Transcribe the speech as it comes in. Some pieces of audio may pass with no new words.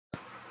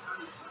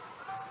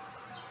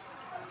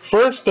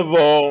First of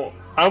all,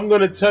 I'm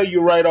going to tell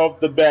you right off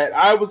the bat,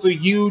 I was a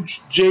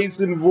huge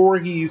Jason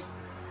Voorhees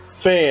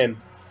fan.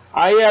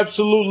 I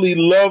absolutely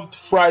loved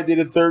Friday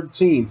the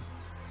 13th.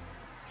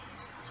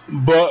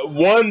 But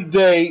one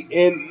day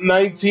in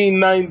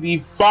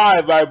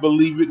 1995, I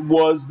believe it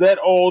was, that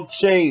all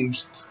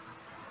changed.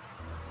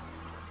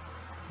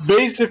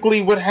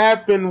 Basically, what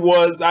happened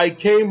was I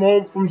came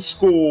home from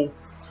school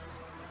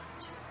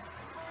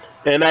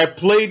and I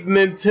played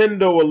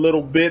Nintendo a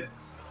little bit,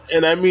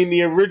 and I mean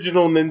the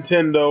original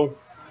Nintendo,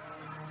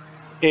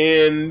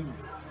 and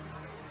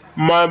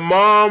my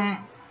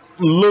mom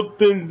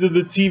looked into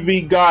the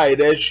TV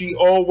guide, as she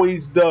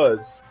always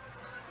does.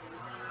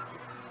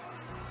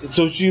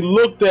 So she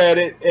looked at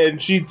it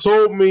and she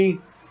told me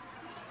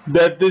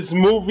that this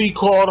movie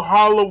called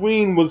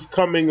Halloween was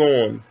coming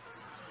on.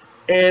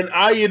 And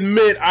I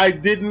admit I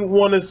didn't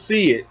want to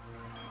see it.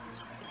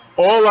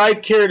 All I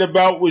cared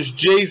about was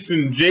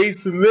Jason.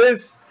 Jason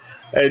this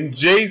and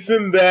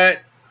Jason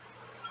that.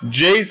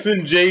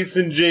 Jason,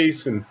 Jason,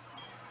 Jason.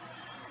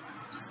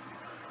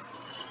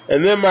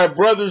 And then my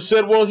brother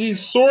said, well, he's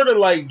sort of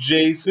like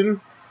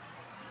Jason.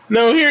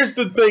 Now, here's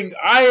the thing.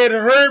 I had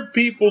heard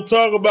people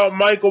talk about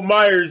Michael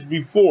Myers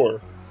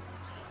before,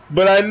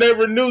 but I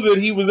never knew that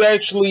he was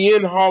actually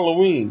in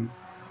Halloween.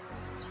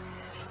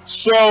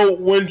 So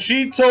when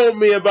she told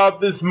me about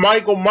this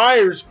Michael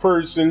Myers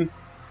person,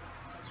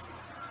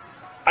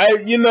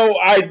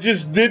 I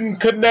just didn't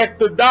connect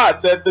the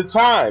dots at the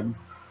time.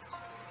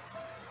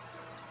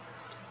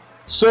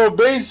 So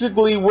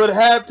basically what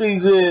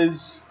happens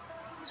is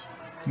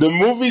the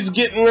movie's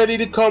getting ready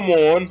to come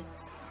on.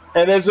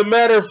 And as a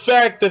matter of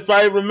fact, if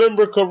I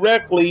remember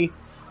correctly,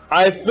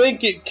 I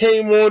think it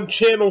came on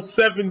channel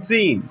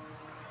 17.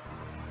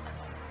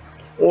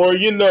 Or,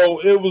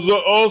 it was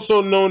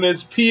also known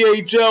as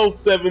PHL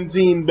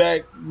 17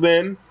 back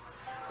then.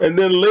 And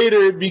then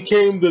later it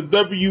became the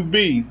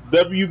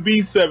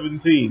WB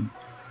 17.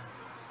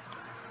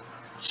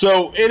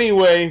 So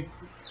anyway,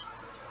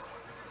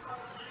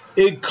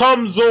 it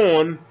comes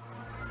on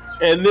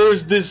and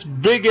there's this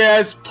big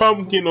ass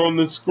pumpkin on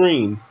the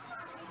screen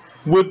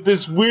with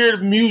this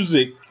weird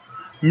music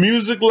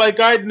like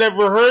I'd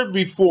never heard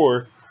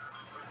before.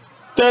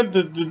 Dun,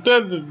 dun, dun,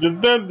 dun, dun,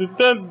 dun, dun,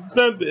 dun,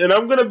 dun. And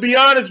I'm gonna be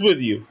honest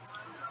with you,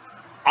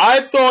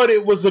 I thought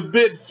it was a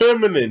bit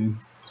feminine.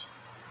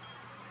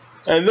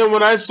 And then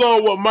when I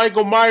saw what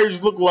Michael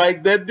Myers looked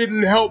like, that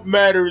didn't help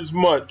matters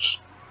much.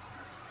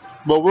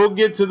 But we'll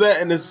get to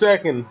that in a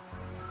second.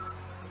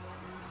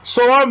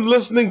 So I'm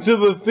listening to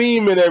the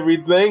theme and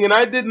everything, and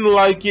I didn't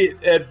like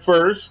it at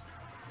first.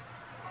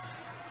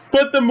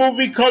 But the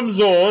movie comes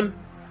on,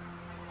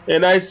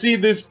 and I see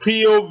this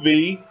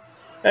POV,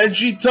 and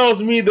she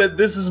tells me that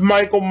this is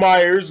Michael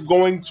Myers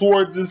going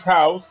towards his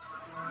house.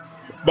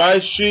 By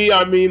she,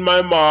 I mean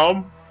my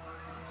mom.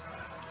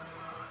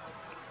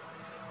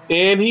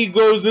 And he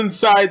goes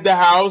inside the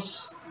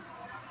house,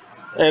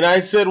 and I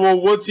said, well,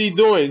 what's he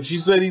doing? She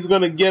said he's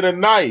going to get a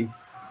knife.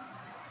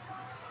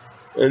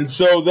 And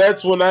so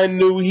that's when I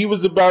knew he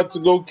was about to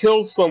go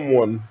kill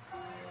someone.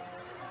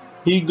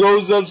 He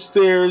goes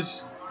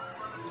upstairs,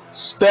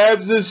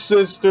 stabs his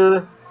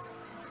sister,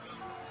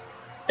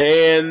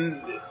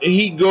 and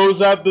he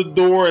goes out the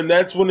door, and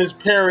that's when his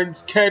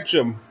parents catch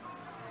him.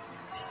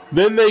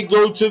 Then they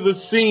go to the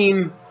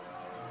scene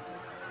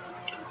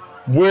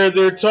where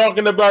they're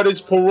talking about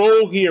his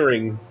parole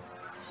hearing,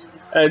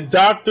 and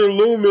Dr.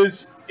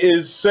 Loomis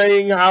is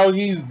saying how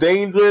he's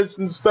dangerous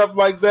and stuff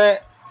like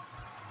that.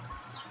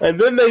 And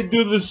then they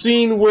do the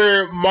scene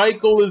where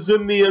Michael is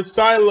in the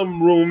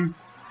asylum room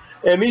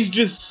and he's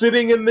just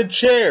sitting in the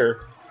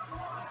chair.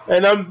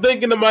 And I'm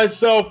thinking to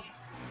myself,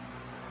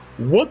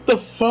 what the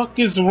fuck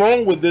is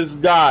wrong with this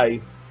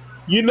guy?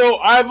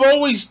 I've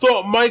always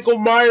thought Michael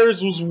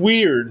Myers was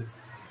weird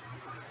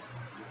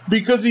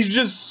because he's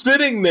just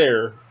sitting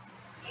there.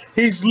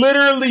 He's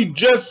literally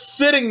just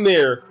sitting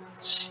there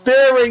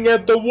staring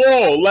at the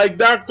wall, like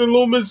Dr.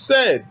 Loomis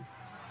said.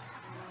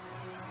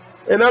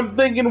 And I'm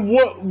thinking,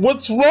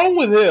 what's wrong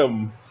with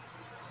him?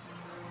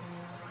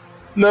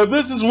 Now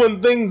this is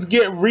when things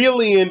get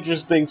really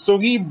interesting. So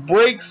he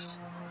breaks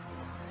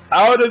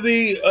out of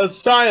the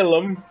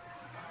asylum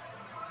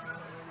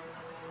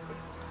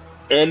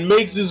and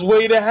makes his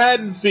way to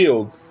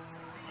Haddonfield.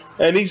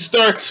 And he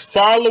starts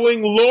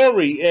following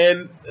Laurie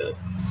and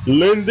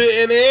Linda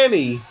and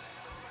Annie.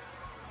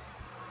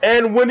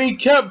 And when he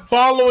kept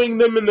following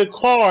them in the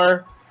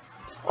car,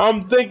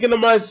 I'm thinking to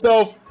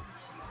myself,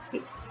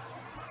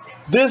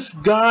 this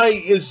guy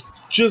is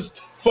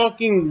just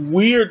fucking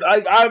weird.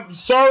 I'm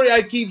sorry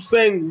I keep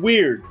saying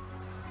weird,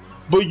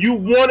 but you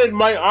wanted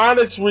my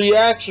honest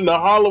reaction to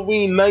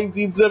Halloween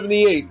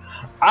 1978.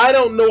 I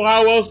don't know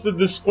how else to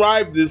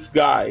describe this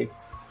guy.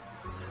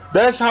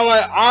 That's how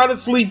I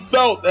honestly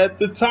felt at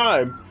the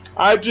time.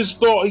 I just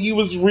thought he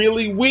was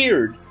really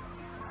weird.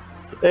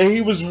 And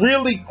he was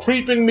really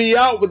creeping me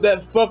out with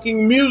that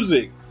fucking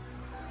music.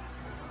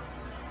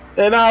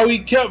 And how he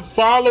kept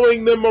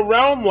following them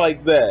around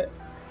like that.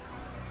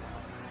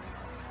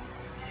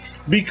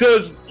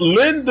 Because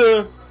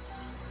Linda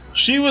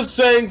She was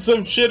saying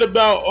some shit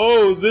about,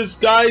 oh, this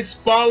guy's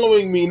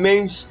following me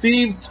named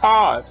Steve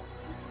Todd.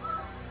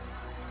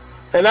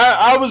 And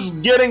I was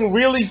getting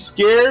really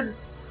scared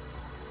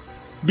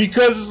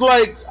because it's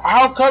like,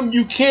 how come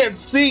you can't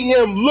see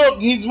him? Look,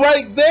 he's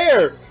right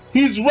there.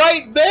 He's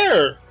right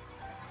there.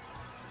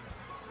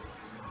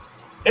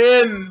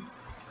 And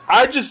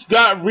I just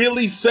got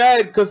really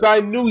sad because I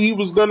knew he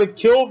was going to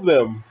kill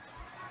them.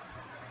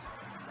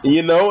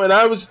 You know, and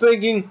I was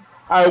thinking,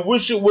 I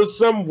wish it was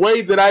some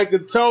way that I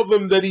could tell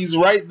them that he's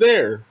right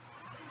there.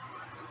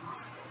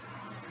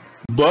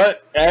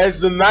 But as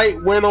the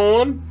night went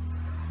on,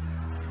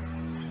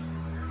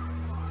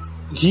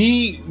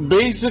 he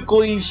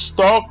basically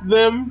stalked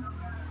them,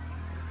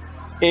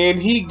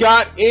 and he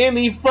got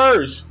Annie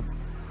first.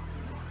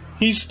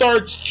 He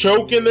starts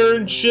choking her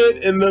and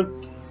shit, and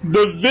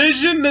the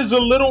vision is a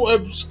little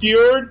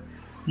obscured.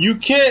 You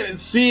can't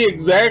see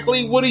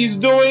exactly what he's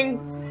doing,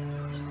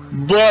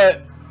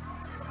 but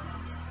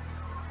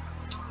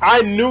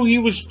I knew he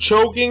was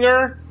choking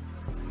her.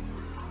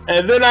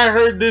 And then I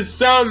heard this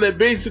sound that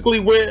basically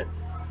went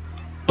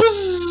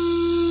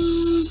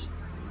buzz,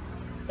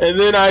 and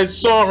then I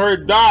saw her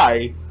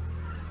die.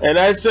 And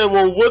I said,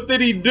 well, what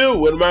did he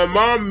do? And my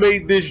mom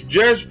made this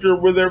gesture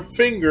with her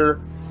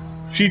finger.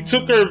 She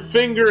took her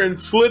finger and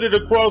slid it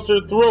across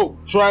her throat,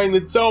 trying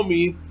to tell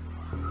me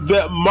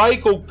that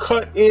Michael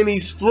cut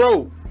Annie's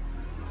throat.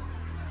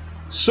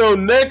 So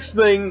next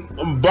thing,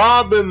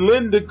 Bob and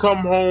Linda come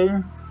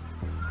home,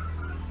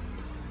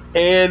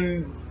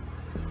 and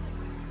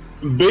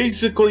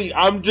basically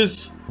I'm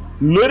just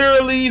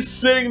literally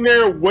sitting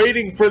there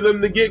waiting for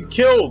them to get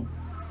killed.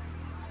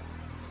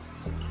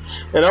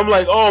 And I'm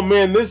like, oh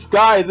man, this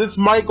guy, this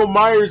Michael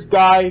Myers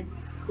guy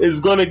is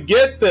gonna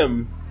get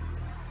them.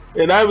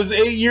 And I was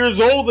 8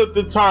 years old at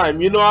the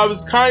time. You know, I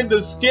was kind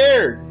of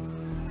scared,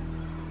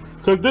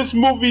 because this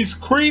movie's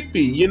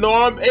creepy. You know,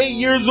 I'm 8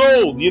 years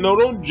old. You know,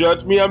 don't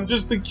judge me. I'm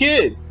just a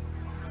kid.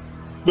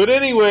 But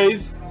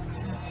anyways,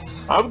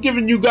 I'm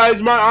giving you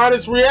guys my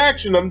honest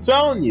reaction. I'm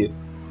telling you.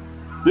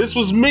 This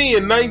was me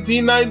in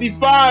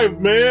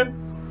 1995, man.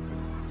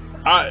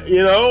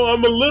 You know,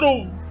 I'm a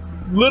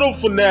little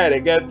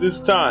fanatic at this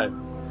time.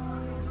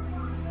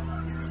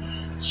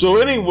 So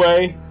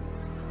anyway,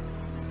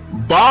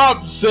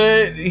 Bob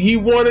said he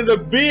wanted a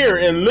beer,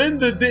 and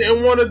Linda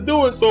didn't want to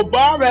do it, so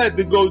Bob had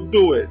to go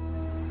do it.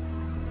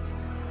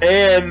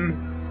 And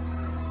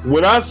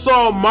when I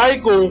saw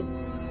Michael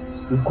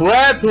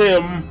grab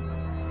him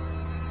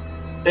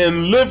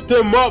and lift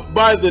him up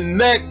by the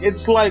neck,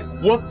 it's like,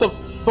 what the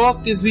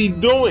fuck is he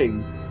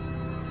doing?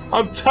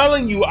 I'm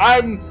telling you, I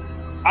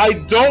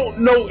don't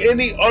know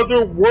any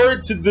other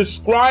word to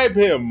describe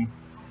him.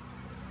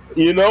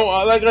 You know,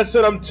 like I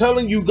said, I'm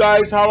telling you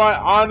guys how I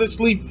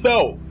honestly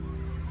felt.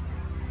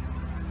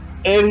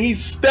 And he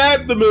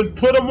stabbed him and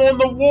put him on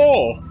the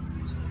wall.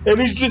 And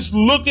he's just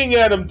looking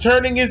at him,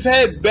 turning his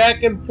head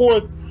back and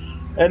forth.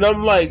 And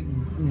I'm like,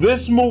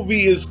 this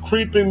movie is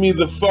creeping me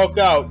the fuck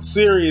out,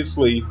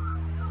 seriously.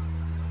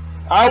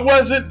 I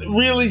wasn't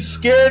really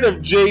scared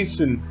of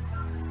Jason,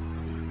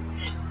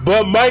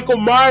 but Michael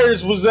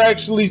Myers was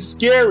actually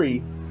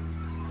scary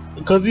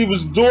because he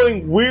was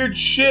doing weird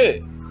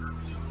shit.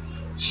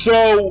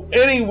 So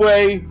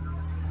anyway,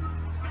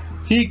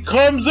 he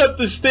comes up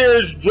the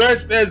stairs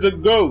dressed as a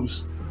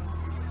ghost,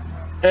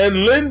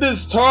 and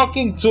Linda's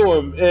talking to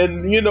him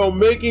and, you know,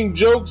 making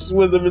jokes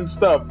with him and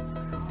stuff.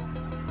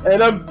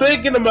 And I'm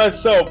thinking to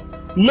myself,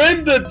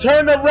 Linda,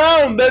 turn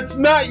around. That's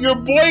not your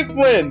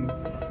boyfriend.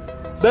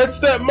 That's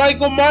that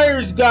Michael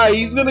Myers guy.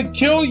 He's gonna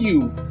kill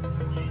you.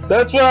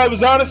 That's what I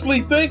was honestly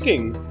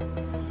thinking.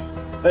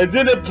 And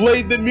then it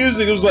played the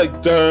music. It was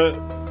like da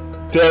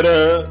da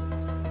da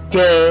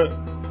da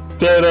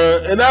da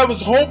da, and I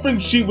was hoping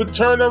she would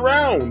turn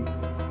around.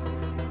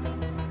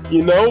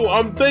 You know,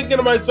 I'm thinking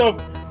to myself,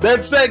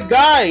 that's that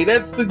guy.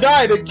 That's the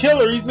guy, the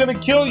killer. He's gonna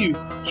kill you.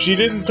 She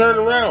didn't turn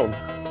around.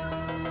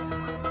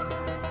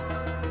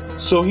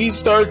 So he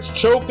starts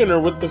choking her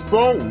with the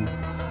phone.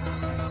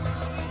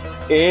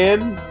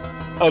 And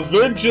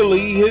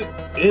eventually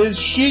his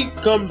sheet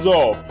comes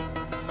off.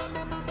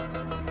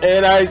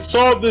 And I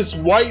saw this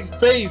white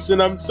face,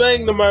 and I'm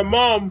saying to my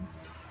mom,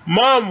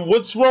 Mom,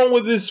 what's wrong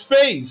with his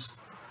face?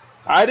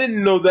 I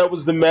didn't know that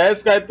was the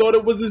mask. I thought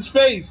it was his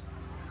face.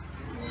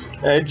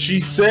 And she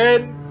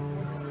said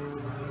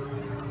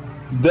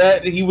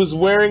that he was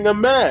wearing a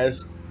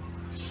mask.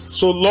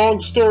 So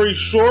long story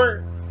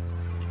short,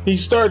 he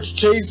starts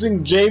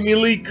chasing Jamie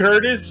Lee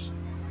Curtis.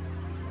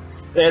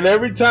 And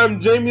every time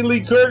Jamie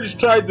Lee Curtis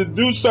tried to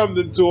do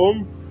something to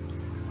him,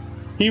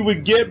 he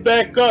would get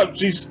back up.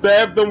 She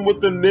stabbed him with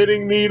the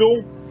knitting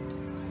needle.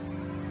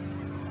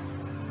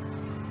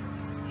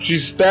 She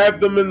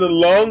stabbed him in the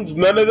lungs.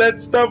 None of that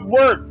stuff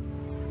worked.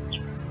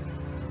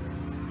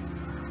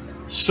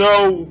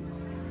 So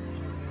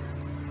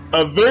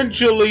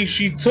eventually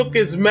she took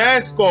his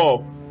mask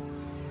off.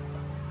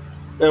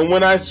 And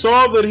when I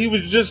saw that he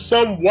was just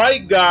some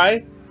white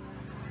guy,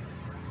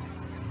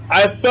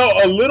 I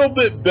felt a little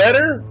bit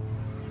better.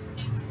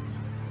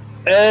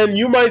 And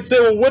you might say,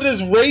 well, what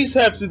does race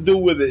have to do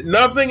with it?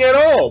 Nothing at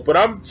all. But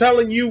I'm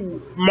telling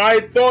you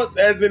my thoughts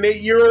as an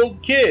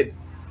 8-year-old kid.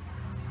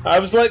 I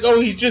was like, oh,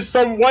 he's just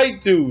some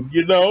white dude,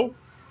 you know?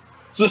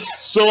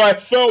 So I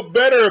felt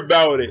better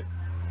about it.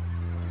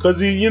 Because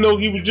he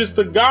was just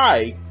a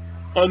guy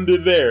under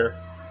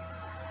there.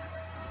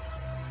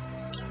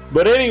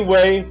 But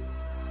anyway,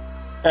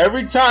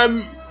 every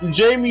time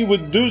Jamie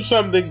would do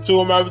something to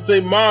him, I would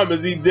say, Mom,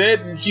 is he dead?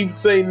 And she would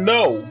say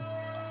no.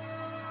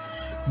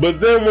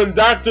 But then when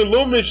Dr.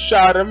 Loomis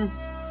shot him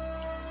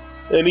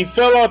and he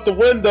fell out the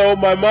window,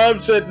 my mom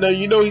said, no,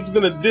 he's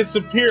going to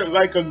disappear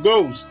like a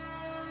ghost.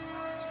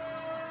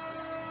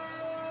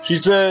 She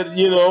said,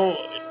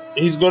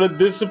 he's going to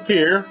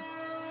disappear.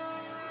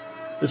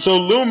 And so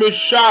Loomis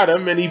shot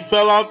him and he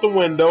fell out the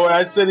window. And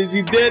I said, is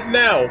he dead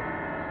now?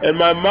 And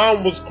my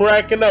mom was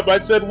cracking up. I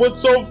said, what's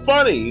so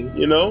funny?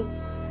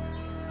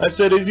 I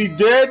said, is he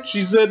dead?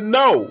 She said,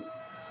 no.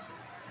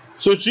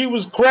 So she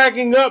was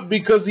cracking up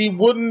because he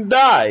wouldn't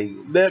die.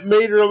 That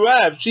made her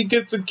laugh. She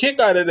gets a kick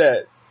out of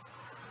that.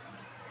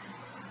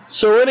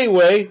 So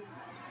anyway,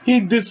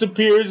 he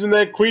disappears and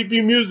that creepy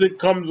music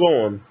comes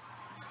on.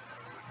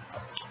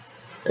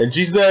 And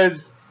she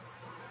says,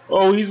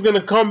 oh, he's going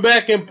to come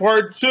back in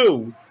part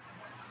 2.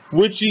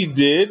 Which he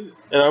did.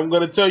 And I'm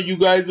going to tell you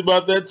guys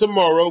about that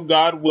tomorrow,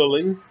 God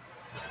willing.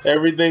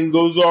 Everything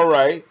goes all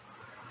right.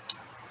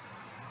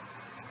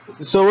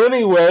 So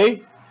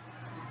anyway,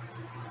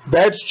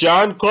 that's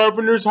John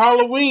Carpenter's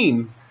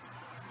Halloween.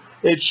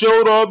 It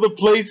showed all the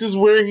places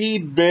where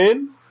he'd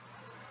been.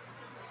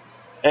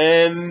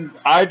 And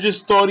I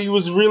just thought he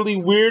was really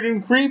weird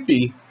and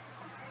creepy.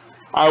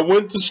 I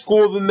went to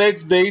school the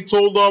next day,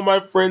 told all my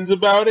friends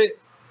about it.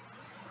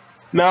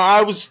 Now,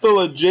 I was still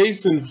a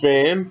Jason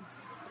fan,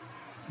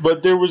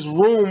 but there was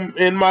room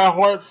in my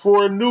heart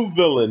for a new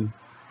villain.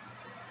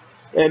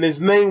 And his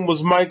name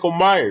was Michael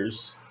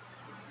Myers.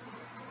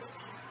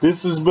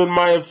 This has been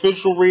my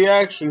official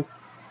reaction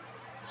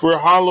for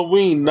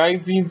Halloween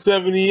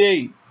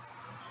 1978,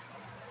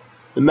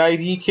 the night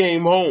he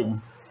came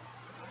home.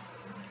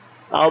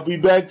 I'll be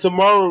back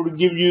tomorrow to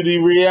give you the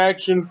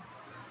reaction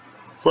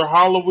for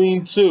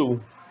Halloween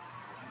 2,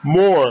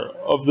 more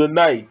of the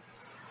night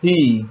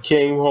he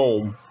came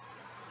home.